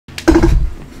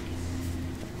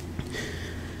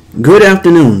Good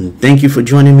afternoon. Thank you for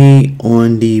joining me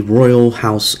on the Royal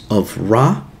House of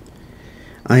Ra.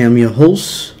 I am your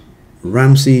host,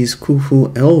 Ramses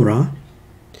Khufu El Ra.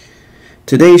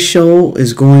 Today's show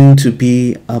is going to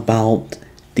be about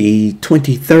the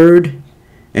 23rd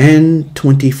and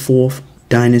 24th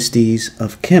dynasties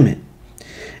of Kemet.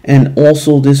 And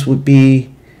also this would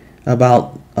be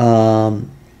about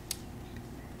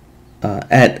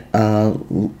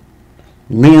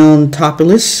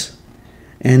Leontopolis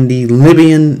and the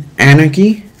Libyan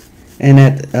anarchy, and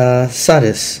at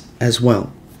Sardis as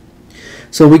well.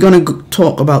 So we're going to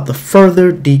talk about the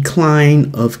further decline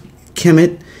of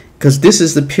Kemet, because this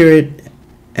is the period.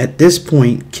 At this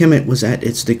point, Kemet was at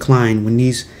its decline when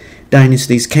these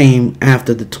dynasties came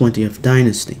after the 20th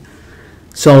dynasty.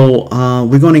 So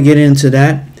we're going to get into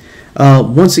that.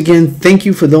 Once again, thank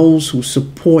you for those who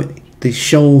support the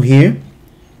show here.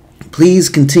 Please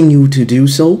continue to do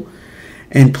so,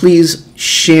 and please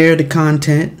share the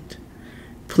content.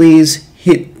 Please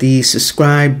hit the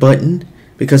subscribe button,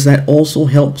 because that also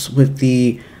helps with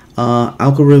the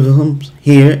algorithms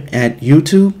here at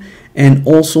YouTube, and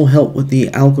also help with the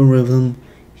algorithm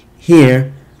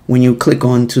here when you click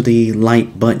onto the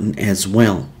like button as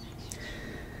well.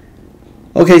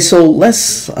 Okay, so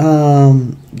let's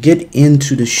get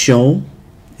into the show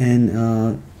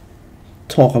and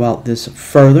talk about this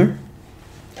further.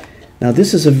 Now,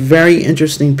 this is a very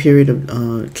interesting period of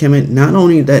Kemet. Not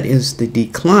only that is the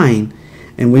decline,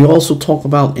 and we also talk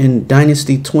about in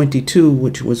Dynasty 22,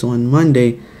 which was on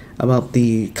Monday, about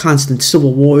the constant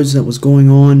civil wars that was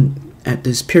going on at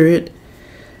this period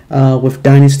with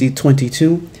Dynasty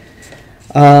 22.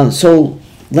 So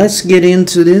let's get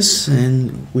into this,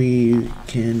 and we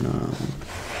can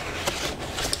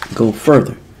go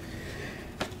further.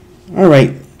 All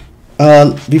right.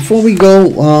 Before we go,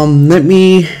 let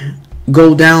me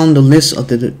go down the list of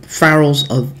the pharaohs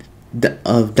of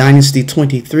Dynasty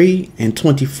 23 and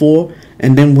 24,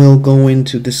 and then we'll go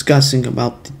into discussing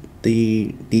about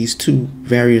these two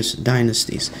various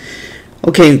dynasties.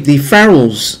 Okay, the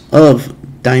pharaohs of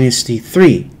Dynasty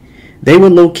 3, they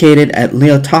were located at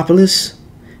Leontopolis.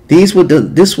 This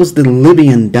was the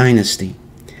Libyan dynasty,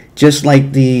 just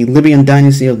like the Libyan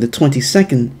dynasty of the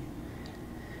 22nd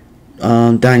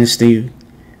dynasty.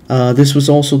 This was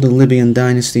also the Libyan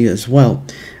dynasty as well.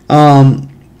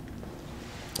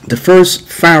 The first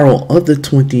pharaoh of the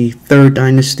 23rd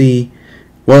dynasty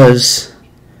was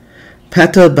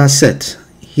Pedibastet.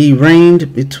 He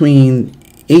reigned between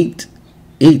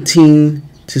 818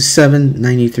 to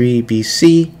 793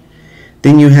 BC.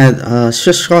 Then you had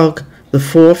Sheshonq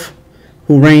IV,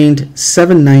 who reigned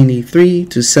 793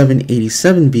 to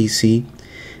 787 BC.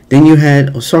 Then you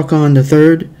had Osorkon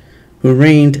III, who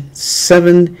reigned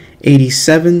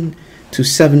 787 to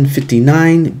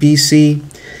 759 BC.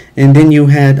 And then you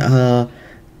had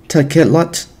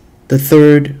Takelot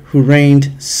III, who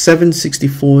reigned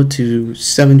 764 to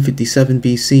 757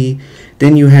 BC.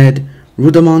 Then you had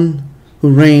Rudamon,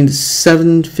 who reigned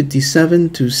 757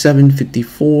 to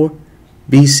 754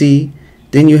 BC.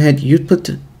 Then you had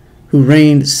Iuput, who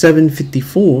reigned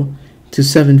 754 to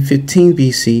 715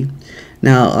 BC.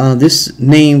 Now, this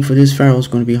name for this pharaoh is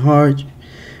going to be hard.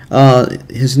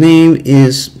 His name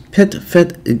is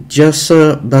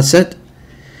Peftjauabastet.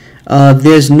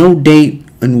 There's no date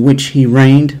in which he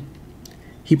reigned.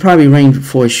 He probably reigned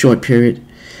for a short period.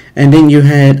 And then you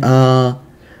had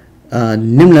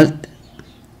Nimlot,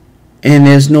 and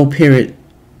there's no period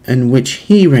in which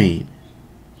he reigned.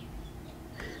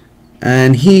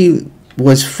 And he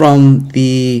was from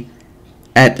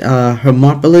at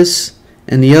Hermopolis,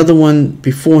 and the other one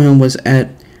before him was at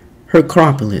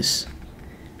Heracropolis.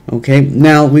 Okay,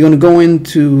 now we're going to go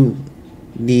into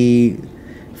the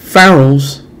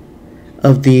pharaohs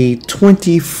of the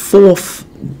 24th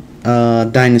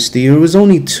dynasty. There was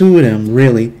only two of them,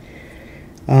 really.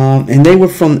 And they were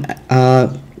from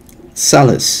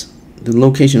Sardis, the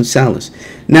location of Sardis.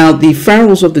 Now, the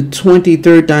pharaohs of the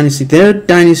 23rd dynasty, their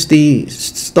dynasty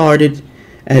started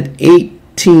at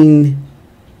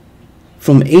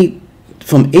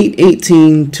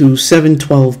 818 to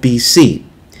 712 BC.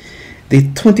 The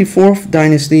 24th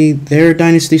dynasty, their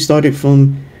dynasty started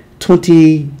from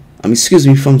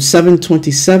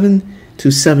 727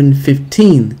 to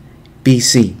 715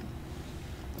 BC.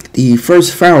 The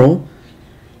first pharaoh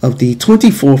of the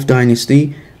 24th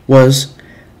dynasty was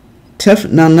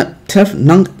Tefnakht,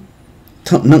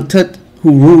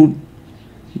 who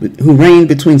reigned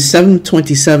between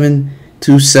 727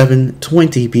 to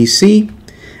 720 BC.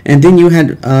 And then you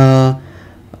had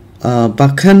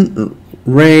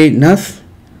Bakenrenef,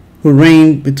 who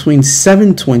reigned between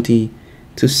 720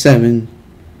 to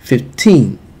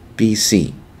 715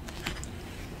 BC.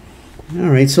 All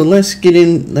right, so let's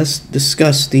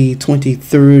discuss the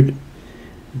 23rd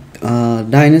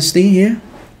dynasty here.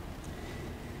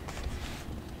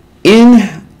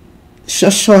 In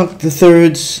Sheshonq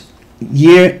III's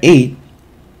year 8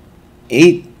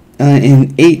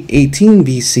 in 818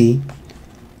 BC,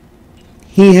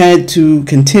 he had to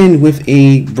contend with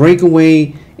a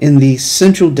breakaway in the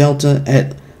central delta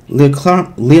at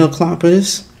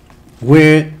Leopolis,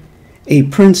 where a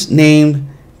prince named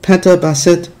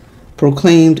Pedibastet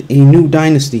proclaimed a new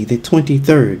dynasty, the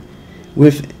 23rd,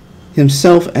 with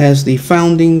himself as the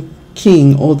founding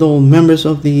king, although members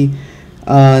of the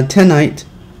Tefnakht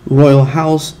royal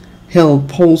house held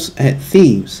posts at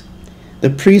Thebes. The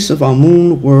priests of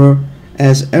Amun were,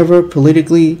 as ever,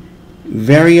 politically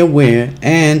very aware,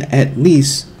 and at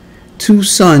least 2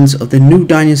 sons of the new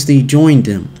dynasty joined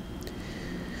them.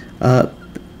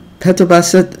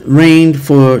 Pedibastet reigned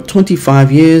for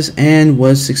 25 years and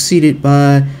was succeeded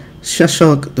by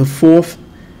Sheshonq IV,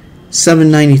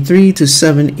 793 to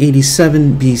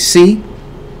 787 BC,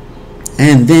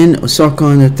 and then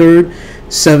Osorkon III,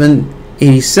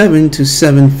 787 to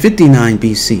 759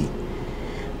 BC.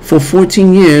 For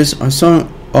 14 years, Osorkon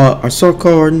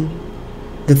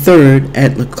III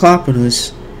at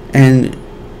Leopolis and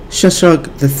Sheshonq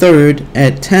III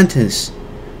at Tantus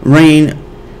reigned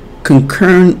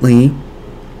concurrently,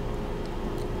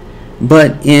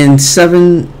 but in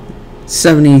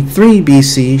 773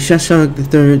 BC, Sheshonq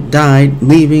III died,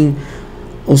 leaving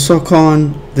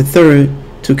Osorkon III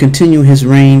to continue his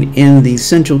reign in the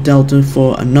central delta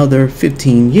for another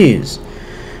 15 years.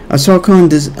 Osorkon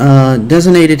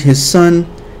designated his son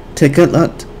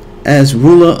Takelot as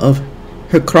ruler of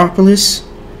Acropolis,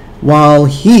 while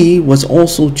he was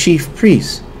also chief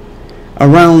priest.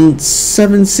 Around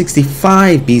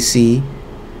 765 BC,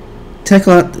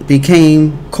 Takelot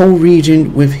became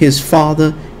co-regent with his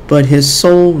father, but his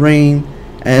sole reign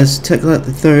as Takelot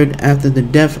III after the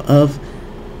death of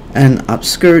an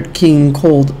obscure king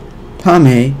called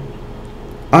Pame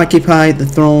occupied the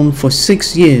throne for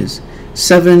 6 years,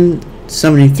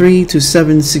 773 to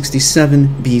 767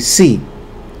 BC.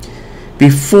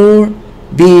 Before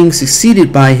being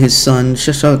succeeded by his son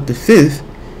Sheshonq V,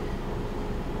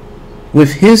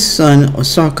 with his son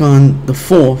Osorkon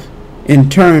IV in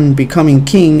turn becoming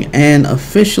king and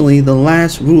officially the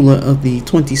last ruler of the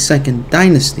 22nd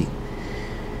dynasty.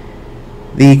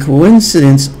 The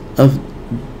coincidence of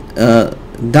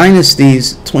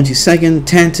dynasties 22nd,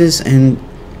 Tantus, and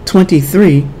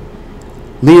 23,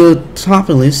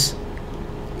 Leopolis,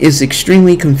 is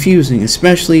extremely confusing,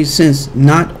 especially since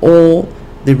not all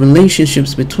the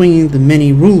relationships between the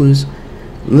many rulers,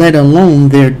 let alone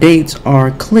their dates,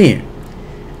 are clear.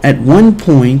 At one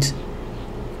point,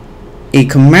 a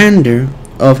commander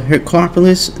of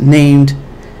Acropolis named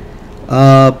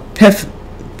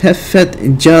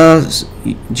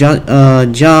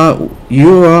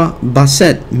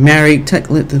Peftjauabastet married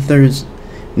Takelot III's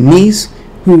niece,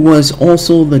 who was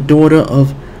also the daughter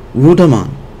of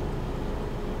Rudamon.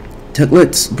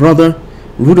 Takelot's brother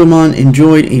Rudamon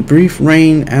enjoyed a brief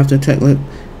reign after Takelot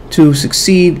to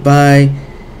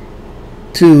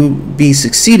be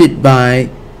succeeded by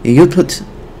Iuput,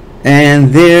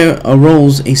 and there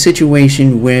arose a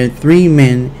situation where 3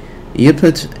 men,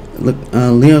 Iuput,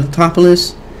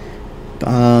 Leopolis,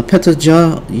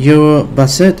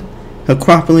 Peftjauabastet,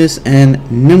 Acropolis, and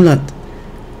Nimlot,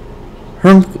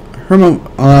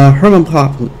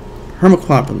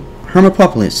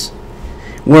 Hermopolis,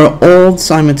 were all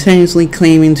simultaneously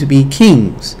claiming to be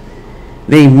kings.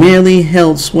 They merely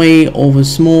held sway over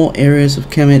small areas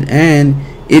of Kemet, and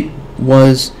it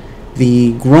was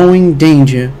the growing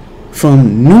danger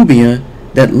from Nubia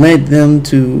that led them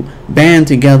to band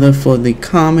together for the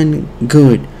common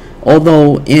good,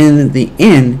 although in the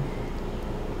end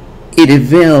it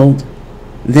availed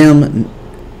them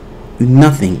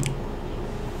nothing.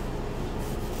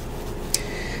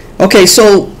 Okay,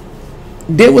 so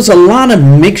there was a lot of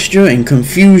mixture and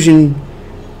confusion,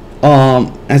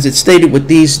 as it stated, with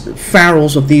these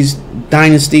pharaohs of these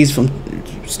dynasties,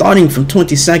 starting from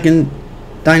 22nd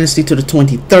dynasty to the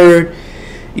 23rd.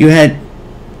 You had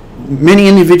many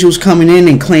individuals coming in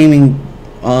and claiming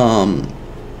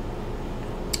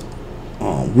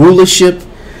rulership,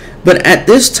 but at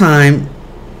this time,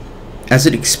 as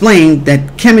it explained,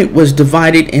 that Kemet was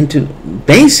divided into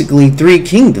basically 3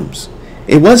 kingdoms.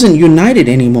 It wasn't united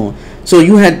anymore. So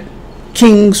you had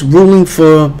kings ruling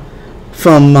from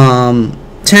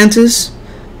Tantus,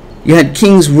 you had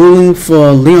kings ruling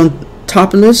for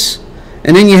Leopolis,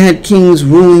 and then you had kings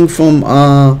ruling from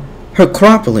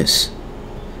Acropolis.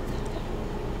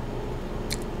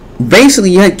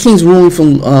 Basically, you had kings ruling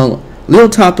from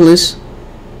Leopolis,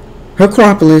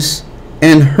 Heracropolis,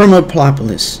 and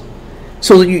Hermopolis.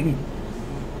 So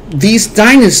these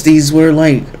dynasties were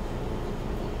like,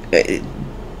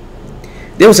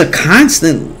 there was a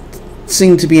constant,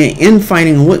 seemed to be an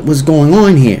infighting on what was going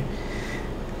on here.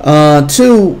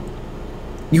 Two,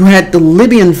 you had the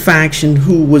Libyan faction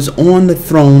who was on the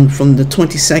throne from the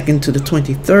 22nd to the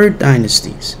 23rd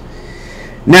dynasties.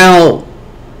 Now,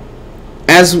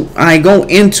 as I go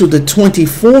into the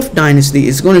 24th dynasty,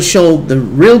 it's going to show the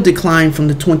real decline from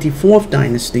the 24th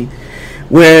dynasty,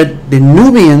 where the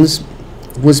Nubians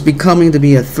was becoming to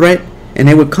be a threat, and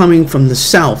they were coming from the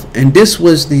south. And this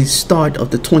was the start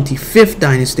of the 25th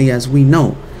dynasty, as we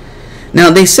know. Now,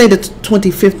 they say that the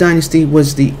 25th dynasty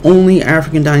was the only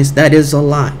African dynasty. That is a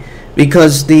lie,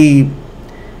 because the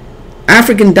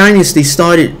African dynasty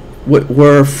started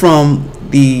were from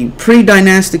the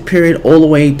pre-dynastic period all the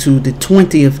way to the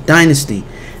 20th dynasty.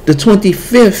 The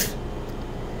 25th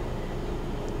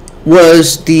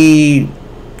was the,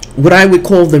 what I would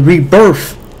call, the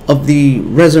rebirth of the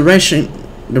resurrection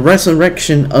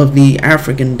of the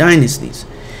African dynasties.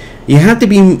 You have to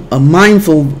be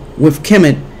mindful with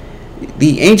Kemet.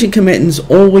 The ancient Kemetans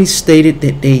always stated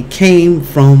that they came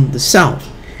from the south,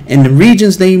 and the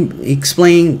regions they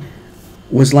explained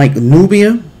was like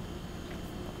Nubia.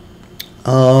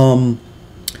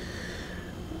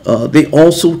 They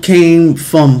also came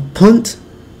from Punt,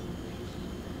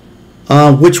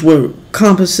 which were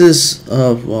compasses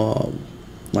of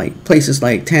like places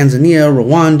like Tanzania,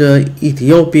 Rwanda,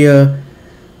 Ethiopia,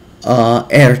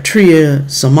 Eritrea,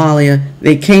 Somalia.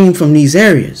 They came from these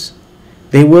areas.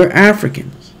 They were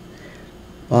Africans.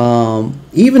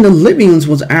 Even the Libyans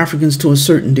was Africans to a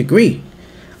certain degree.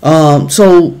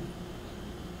 So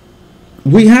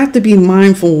we have to be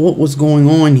mindful of what was going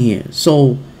on here.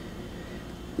 So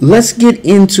let's get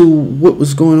into what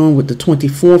was going on with the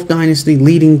 24th dynasty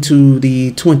leading to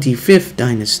the 25th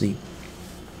dynasty.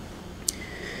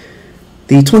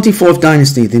 The 24th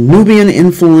dynasty, the Nubian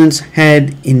influence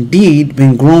had indeed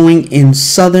been growing in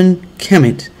southern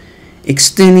Kemet,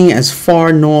 extending as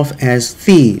far north as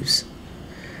Thebes.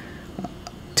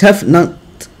 Tefnakht,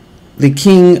 the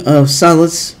king of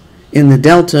Salis in the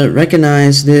delta,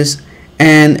 recognized this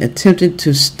and attempted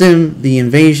to stem the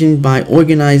invasion by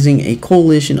organizing a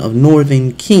coalition of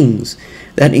northern kings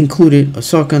that included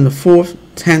Osorkon IV,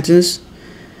 Tantus,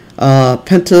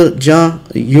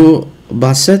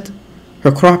 Peftjauabastet,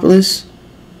 Heracropolis,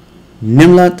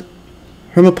 Nimlot,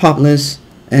 Hermopolis,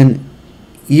 and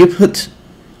Iuput,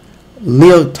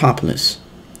 Leotopolis.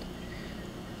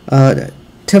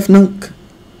 Tefnakht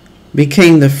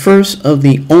became the first of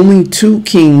the only two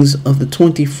kings of the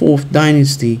 24th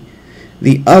dynasty.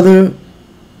 The other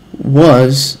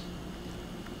was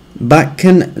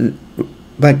Bakenrenef,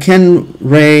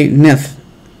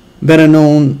 better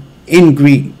known in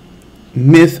Greek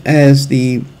myth as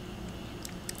the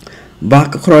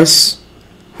Bakenrenef,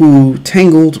 who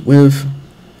tangled with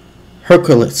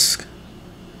Hercules.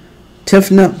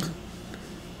 Tefnakht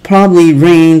probably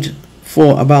reigned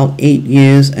for about 8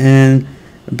 years, and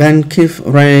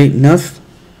Bakenrenef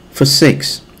for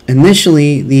 6.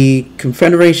 Initially, the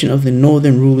confederation of the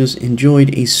northern rulers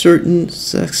enjoyed a certain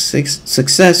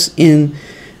success in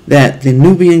that the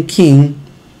Nubian king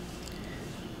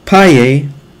Paye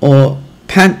or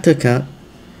Pantakat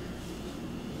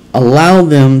allowed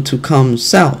them to come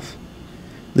south.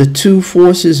 The two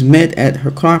forces met at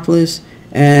Heracropolis,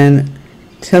 and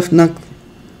Tefnakht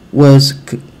was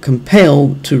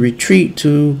compelled to retreat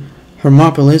to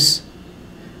Hermopolis,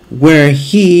 where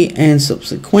he and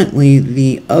subsequently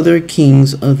the other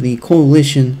kings of the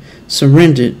coalition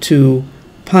surrendered to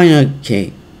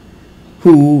Pantakat,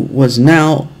 who was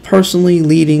now personally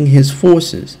leading his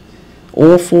forces.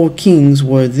 All four kings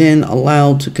were then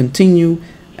allowed to continue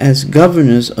as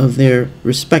governors of their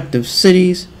respective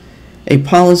cities, a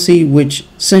policy which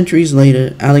centuries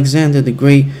later Alexander the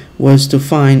Great was to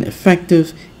find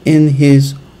effective in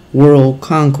his world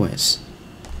conquest.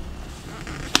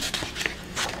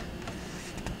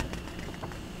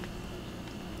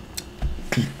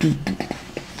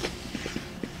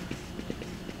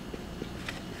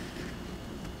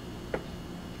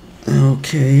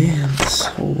 Okay, let's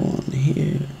hold on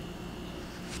here.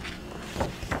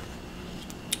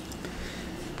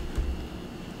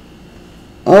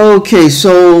 Okay,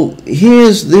 so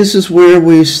this is where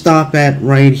we stop at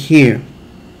right here.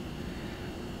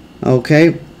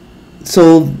 Okay,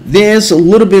 so there's a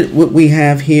little bit what we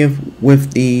have here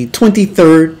with the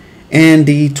 23rd and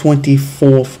the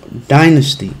 24th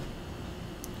dynasty.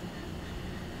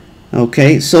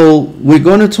 Okay, so we're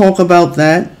going to talk about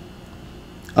that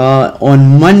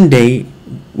on Monday.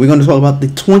 We're going to talk about the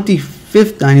 25th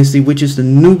 25th dynasty, which is the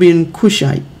Nubian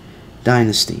Kushite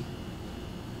dynasty.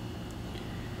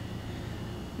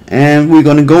 And we're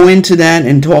going to go into that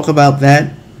and talk about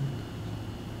that.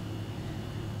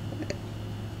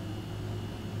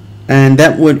 And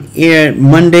that would air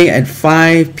Monday at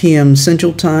 5 p.m.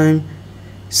 Central Time,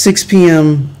 6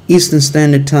 p.m. Eastern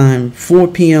Standard Time, 4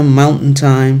 p.m. Mountain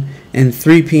Time, and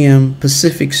 3 p.m.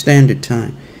 Pacific Standard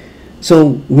Time.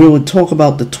 So we will talk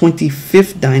about the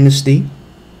 25th dynasty.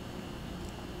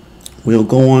 We'll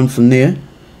go on from there.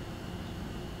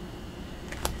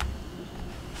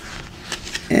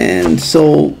 And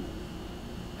so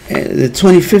the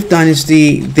 25th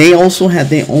dynasty, they also had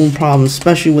their own problems,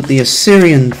 especially with the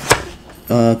Assyrian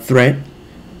threat.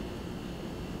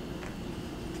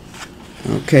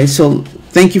 Okay, so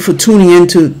thank you for tuning in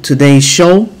to today's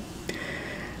show.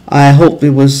 I hope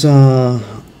it was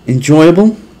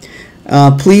enjoyable.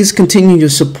 Please continue your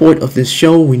support of this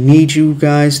show. We need you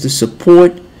guys to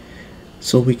support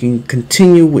so we can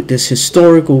continue with this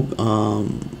historical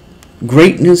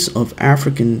greatness of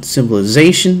African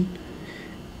civilization.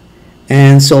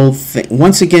 And so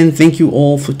once again, thank you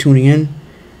all for tuning in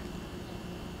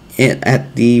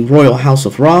at the Royal House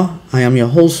of Ra. I am your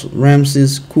host,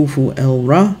 Ramses Khufu El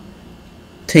Ra.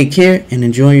 Take care and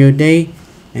enjoy your day,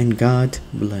 and God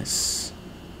bless.